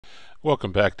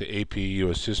Welcome back to AP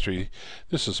U.S. History.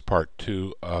 This is part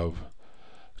 2 of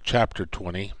Chapter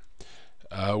 20.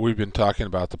 We've been talking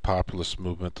about the populist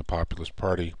movement, the Populist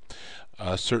Party.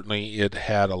 Certainly it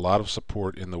had a lot of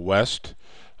support in the West.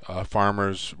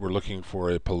 Farmers were looking for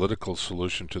a political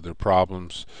solution to their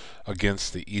problems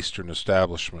against the Eastern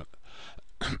establishment.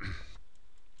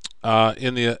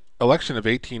 In the election of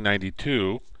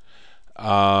 1892,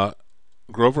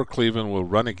 Grover Cleveland will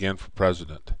run again for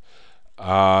president.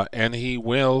 And he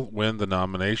will win the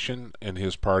nomination in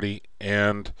his party,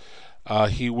 and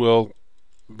he will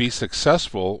be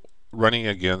successful running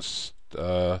against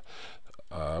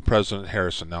President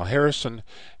Harrison. Now, Harrison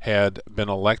had been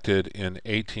elected in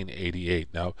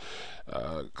 1888. Now,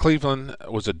 Cleveland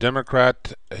was a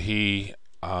Democrat. He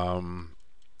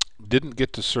didn't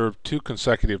get to serve 2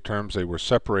 consecutive terms. They were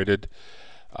separated.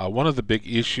 One of the big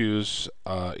issues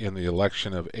in the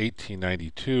election of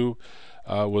 1892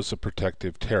 was a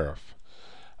protective tariff.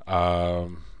 Now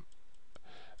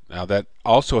that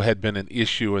also had been an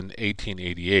issue in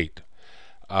 1888.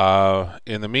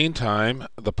 In the meantime,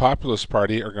 the Populist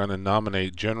Party are going to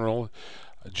nominate General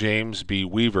James B.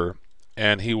 Weaver,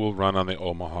 and he will run on the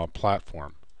Omaha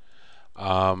platform.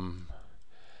 The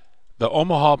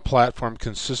Omaha platform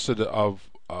consisted of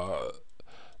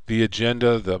the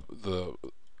agenda, the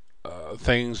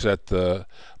things that the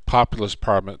Populist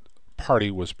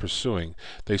Party was pursuing.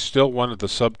 They still wanted the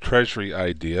sub-treasury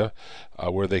idea,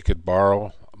 where they could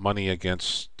borrow money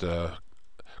against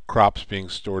crops being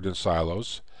stored in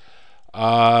silos.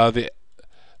 They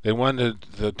wanted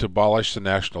to abolish the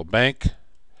national bank.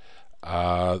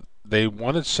 They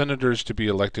wanted senators to be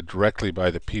elected directly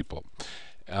by the people.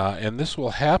 And this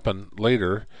will happen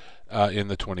later in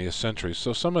the 20th century.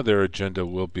 So some of their agenda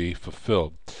will be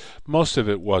fulfilled. Most of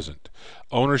it wasn't.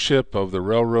 Ownership of the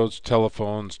railroads,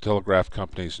 telephones, telegraph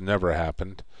companies never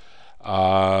happened.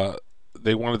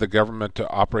 They wanted the government to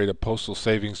operate a postal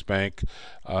savings bank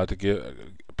to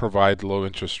provide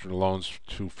low-interest loans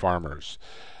to farmers.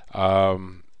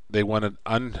 They wanted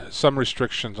some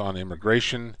restrictions on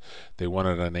immigration. They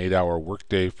wanted an 8-hour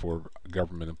workday for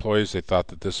government employees. They thought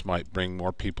that this might bring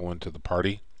more people into the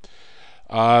party.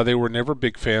 They were never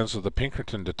big fans of the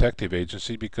Pinkerton Detective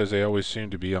Agency because they always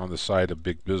seemed to be on the side of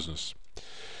big business.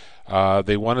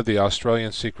 They wanted the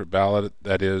Australian secret ballot,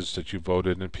 that is, that you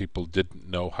voted and people didn't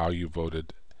know how you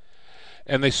voted.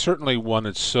 And they certainly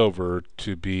wanted silver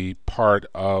to be part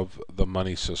of the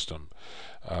money system.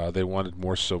 They wanted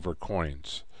more silver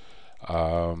coins.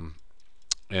 And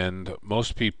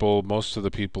most of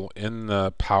the people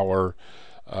in power,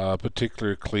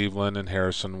 particularly Cleveland and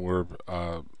Harrison, were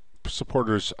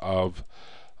supporters of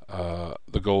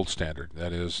the gold standard,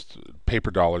 that is, paper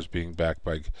dollars being backed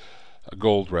by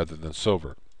gold rather than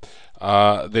silver.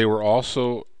 They were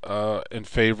also in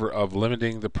favor of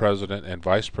limiting the president and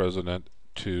vice president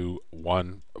to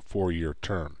 1 4-year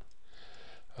term.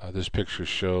 This picture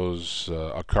shows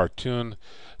a cartoon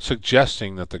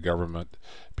suggesting that the government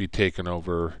be taken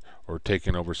over, or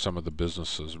taking over some of the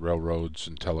businesses, railroads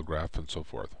and telegraph and so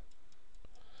forth.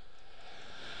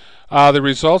 The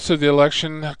results of the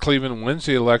election: Cleveland wins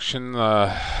the election.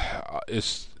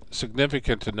 It's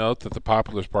significant to note that the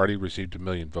Populist Party received 1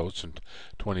 million votes and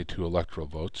 22 electoral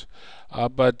votes,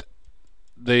 but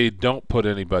they don't put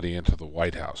anybody into the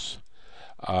White House.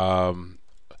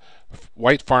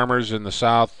 White farmers in the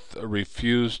South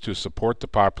refuse to support the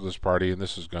Populist Party, and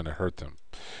this is going to hurt them.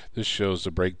 This shows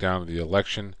the breakdown of the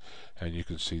election, and you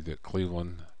can see that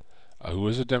Cleveland, who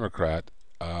is a Democrat,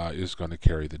 is going to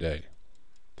carry the day.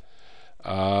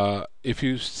 If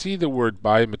you see the word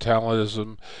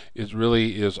bimetallism, it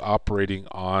really is operating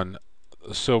on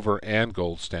the silver and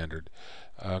gold standard.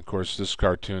 Of course, this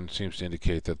cartoon seems to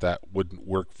indicate that that wouldn't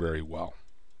work very well.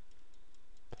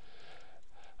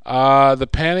 The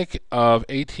Panic of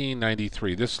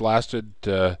 1893. This lasted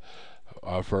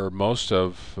for most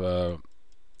of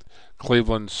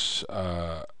Cleveland's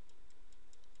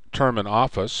term in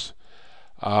office.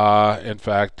 In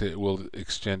fact, it will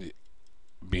extend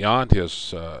beyond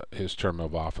his term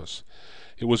of office.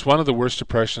 It was one of the worst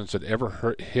depressions that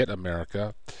ever hit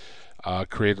America.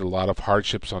 Created a lot of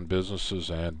hardships on businesses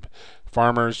and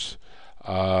farmers.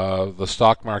 The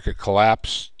stock market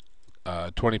collapsed.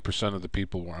 20% of the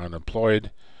people were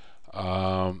unemployed.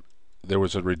 There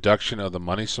was a reduction of the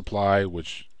money supply,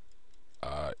 which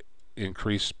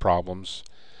increased problems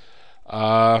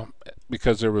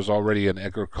because there was already an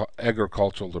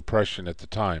agricultural depression at the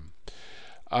time.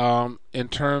 In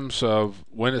terms of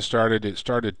when it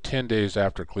started 10 days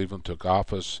after Cleveland took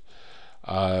office.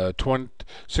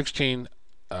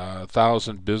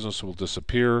 16,000 businesses will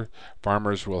disappear.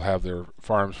 Farmers will have their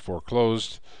farms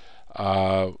foreclosed.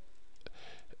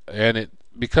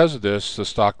 Because of this, the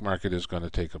stock market is going to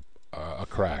take a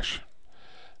crash.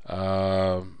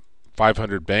 Uh,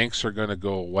 500 banks are going to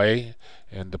go away,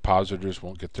 and depositors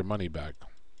won't get their money back.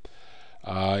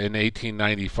 In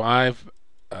 1895,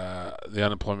 the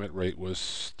unemployment rate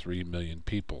was 3 million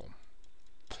people.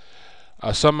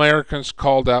 Some Americans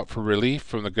called out for relief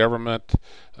from the government,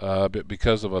 but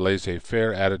because of a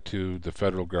laissez-faire attitude, the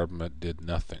federal government did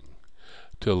nothing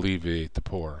to alleviate the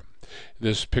poor.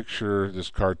 This picture, this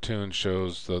cartoon,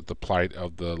 shows the plight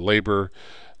of the labor,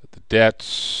 the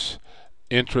debts,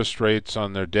 interest rates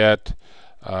on their debt.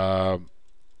 No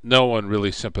one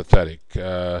really sympathetic.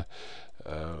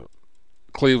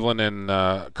 Cleveland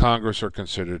and Congress are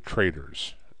considered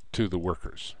traitors to the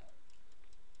workers.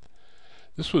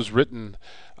 This was written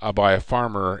by a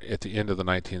farmer at the end of the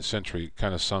 19th century. It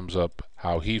kind of sums up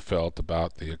how he felt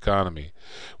about the economy.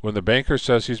 When the banker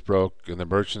says he's broke and the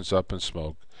merchant's up in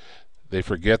smoke, they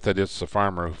forget that it's the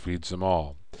farmer who feeds them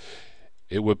all.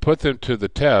 It would put them to the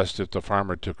test if the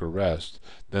farmer took a rest.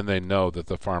 Then they know that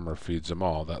the farmer feeds them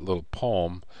all. That little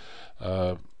poem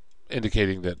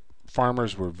indicating that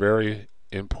farmers were very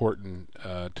important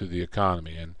to the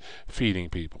economy and feeding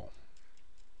people.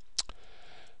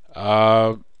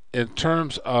 In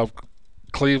terms of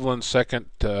Cleveland's second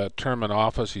term in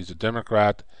office, he's a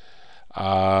Democrat.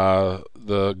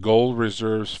 The gold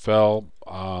reserves fell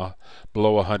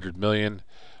below 100 million,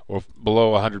 or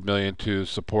below 100 million, to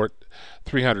support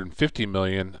 350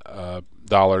 million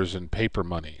dollars in paper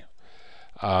money.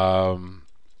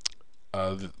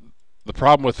 The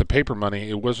problem with the paper money,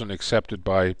 it wasn't accepted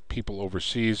by people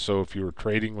overseas, so if you were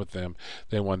trading with them,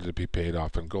 they wanted to be paid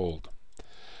off in gold.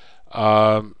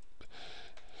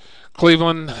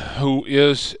 Cleveland, who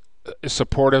is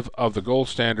supportive of the gold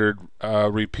standard,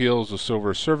 repeals the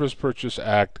Silver Service Purchase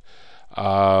Act,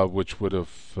 which would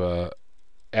have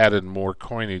added more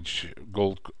coinage,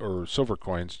 gold or silver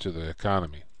coins, to the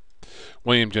economy.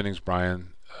 William Jennings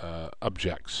Bryan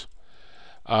objects.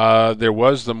 There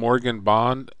was the Morgan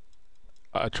bond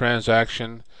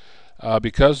transaction.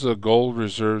 Because the gold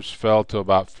reserves fell to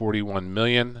about 41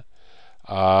 million,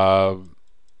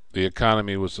 the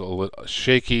economy was a little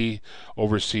shaky.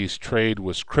 Overseas trade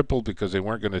was crippled because they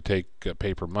weren't going to take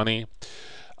paper money.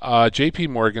 J.P.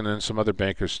 Morgan and some other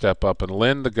bankers step up and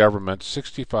lend the government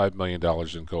 $65 million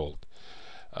in gold.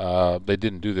 They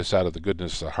didn't do this out of the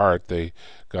goodness of their heart. They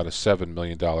got a $7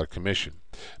 million commission.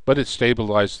 But it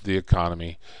stabilized the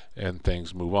economy, and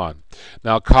things move on.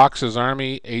 Now, Cox's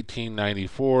Army,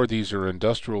 1894. These are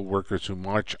industrial workers who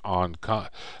march on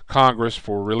Congress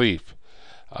for relief.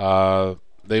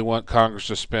 They want Congress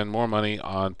to spend more money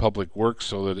on public works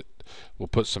so that it will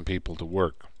put some people to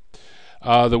work.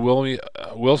 The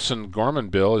Wilson-Gorman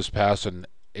bill is passed in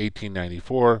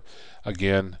 1894,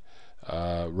 again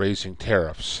raising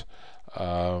tariffs,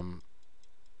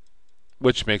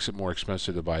 which makes it more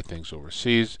expensive to buy things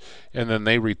overseas. And then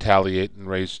they retaliate and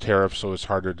raise tariffs, so it's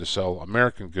harder to sell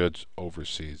American goods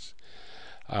overseas.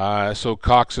 So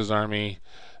Cox's Army,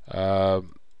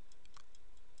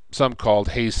 some called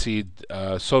hayseed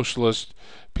socialist,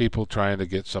 people trying to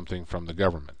get something from the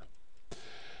government.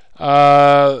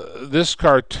 This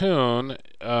cartoon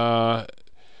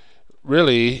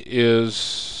really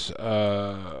is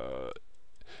the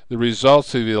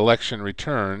results of the election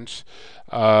returns,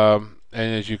 and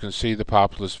as you can see, the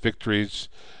populist victories,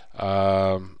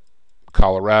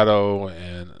 Colorado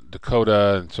and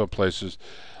Dakota and some places.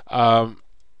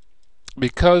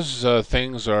 Because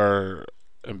things are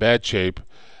in bad shape,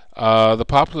 the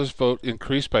populist vote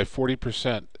increased by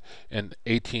 40% in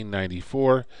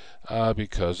 1894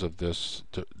 because of this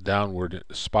downward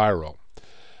spiral.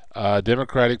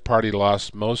 Democratic Party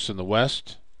lost most in the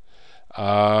West,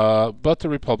 but the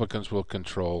Republicans will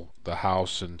control the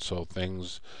House, and so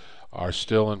things are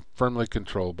still firmly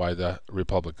controlled by the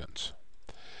Republicans.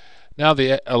 Now,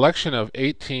 the election of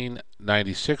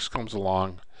 1896 comes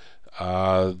along.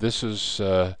 This is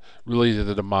really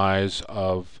the demise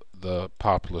of the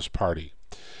Populist Party,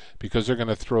 because they're going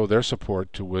to throw their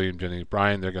support to William Jennings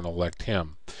Bryan. They're going to elect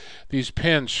him. These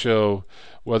pins show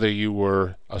whether you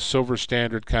were a silver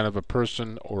standard kind of a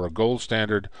person, or a gold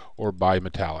standard, or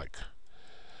bimetallic.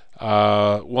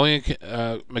 William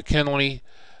McKinley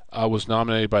was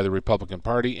nominated by the Republican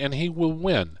Party, and he will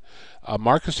win.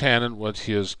 Marcus Hannon was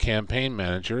his campaign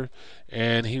manager,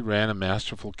 and he ran a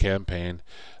masterful campaign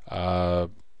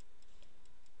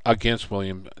against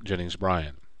William Jennings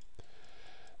Bryan.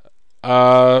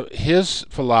 His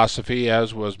philosophy,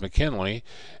 as was McKinley,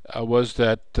 was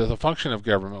that the function of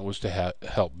government was to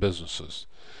help businesses.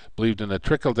 believed in a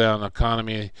trickle-down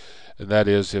economy, and that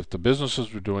is, if the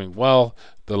businesses were doing well,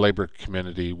 the labor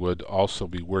community would also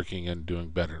be working and doing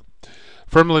better.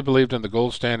 Firmly believed in the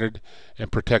gold standard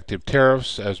and protective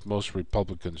tariffs, as most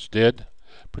Republicans did,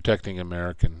 protecting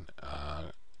American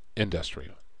industry.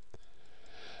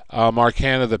 Mark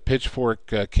Hanna, the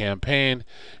Pitchfork campaign,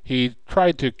 he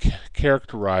tried to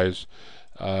characterize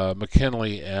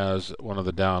McKinley as one of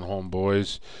the down-home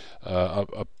boys,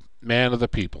 a man of the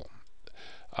people.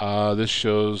 This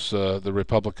shows the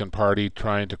Republican Party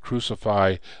trying to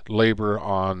crucify labor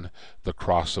on the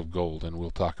cross of gold, and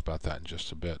we'll talk about that in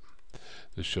just a bit.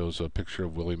 This shows a picture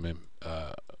of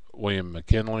William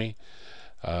McKinley.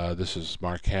 This is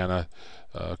Mark Hanna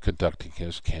conducting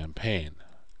his campaign.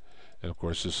 And of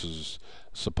course, this is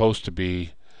supposed to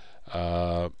be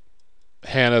Hanna.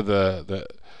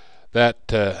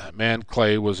 That man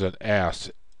Clay was an ass.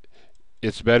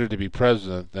 It's better to be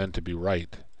president than to be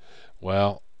right.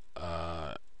 Well,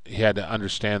 he had to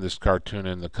understand this cartoon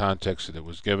in the context that it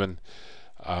was given.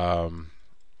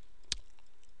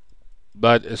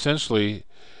 But essentially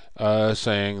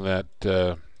saying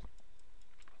that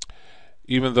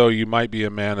even though you might be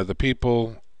a man of the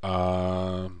people,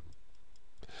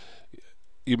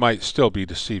 you might still be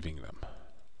deceiving them.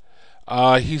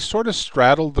 He sort of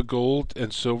straddled the gold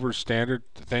and silver standard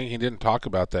thing. He didn't talk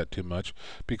about that too much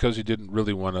because he didn't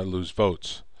really want to lose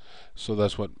votes. So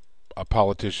that's what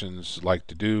politicians like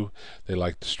to do. They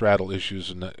like to straddle issues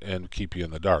and keep you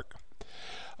in the dark.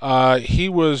 He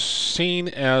was seen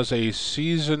as a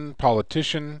seasoned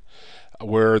politician,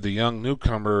 where the young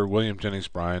newcomer William Jennings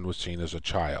Bryan was seen as a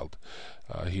child.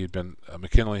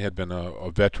 McKinley had been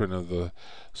a veteran of the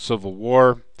Civil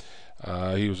War.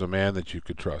 He was a man that you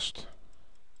could trust.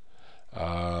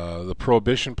 The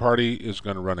Prohibition Party is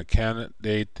going to run a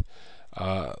candidate,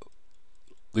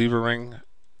 Levering,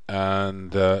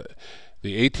 and the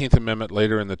 18th Amendment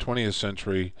later in the 20th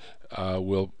century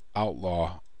will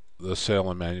outlaw the sale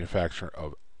and manufacture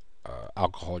of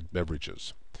alcoholic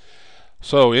beverages.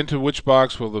 So, into which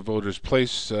box will the voters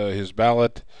place his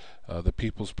ballot? The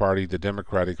People's Party, the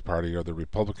Democratic Party, or the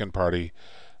Republican Party?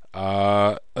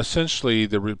 Essentially,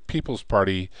 the People's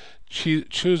Party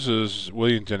chooses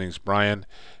William Jennings Bryan,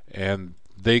 and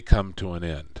they come to an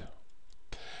end.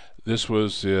 This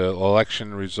was the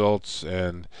election results,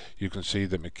 and you can see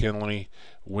that McKinley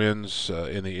wins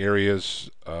in the areas,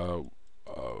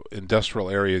 industrial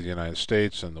area of the United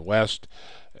States and the West,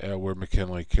 where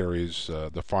McKinley carries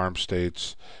the farm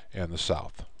states and the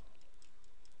South.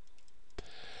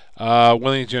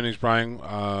 William Jennings Bryan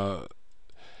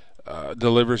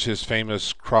delivers his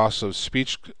famous cross of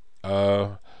speech,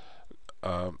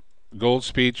 gold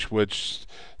speech, which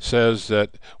says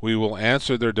that we will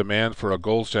answer their demand for a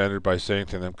gold standard by saying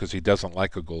to them, because he doesn't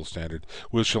like a gold standard,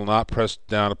 we shall not press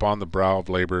down upon the brow of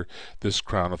labor this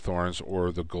crown of thorns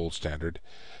or the gold standard.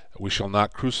 We shall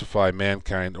not crucify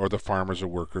mankind or the farmers or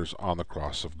workers on the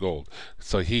cross of gold.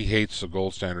 So he hates the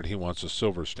gold standard. He wants a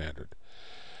silver standard.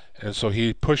 And so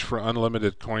he pushed for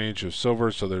unlimited coinage of silver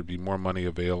so there'd be more money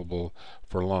available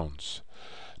for loans.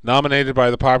 Nominated by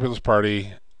the Populist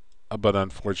Party, but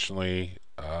unfortunately,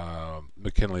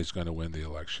 McKinley's going to win the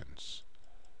elections.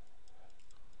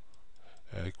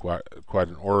 Quite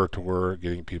an orator,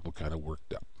 getting people kind of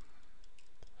worked up.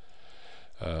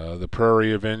 The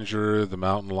Prairie Avenger, the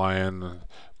Mountain Lion,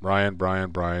 Brian,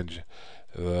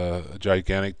 the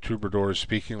gigantic troubadour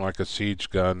speaking like a siege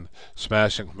gun,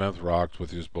 smashing Plymouth rocks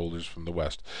with his boulders from the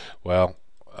west. Well,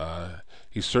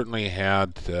 he certainly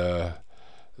had the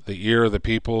ear of the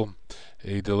people.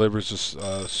 He delivers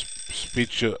a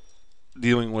speech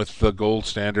dealing with the gold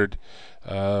standard,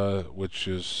 which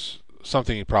is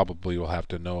something you probably will have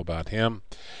to know about him.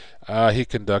 He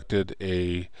conducted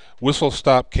a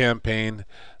whistle-stop campaign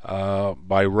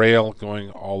by rail,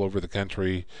 going all over the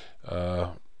country,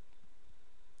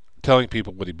 telling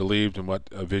people what he believed and what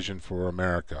a vision for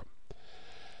America.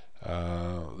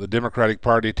 The Democratic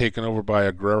Party taken over by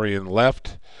agrarian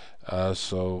left,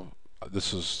 so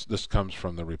this comes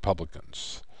from the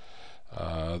Republicans.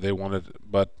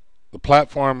 But the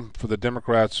platform for the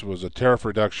Democrats was a tariff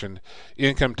reduction,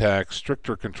 income tax,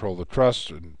 stricter control of trusts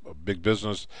and big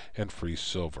business, and free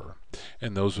silver.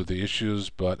 And those were the issues,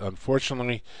 but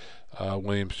unfortunately,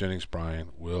 William Jennings Bryan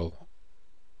will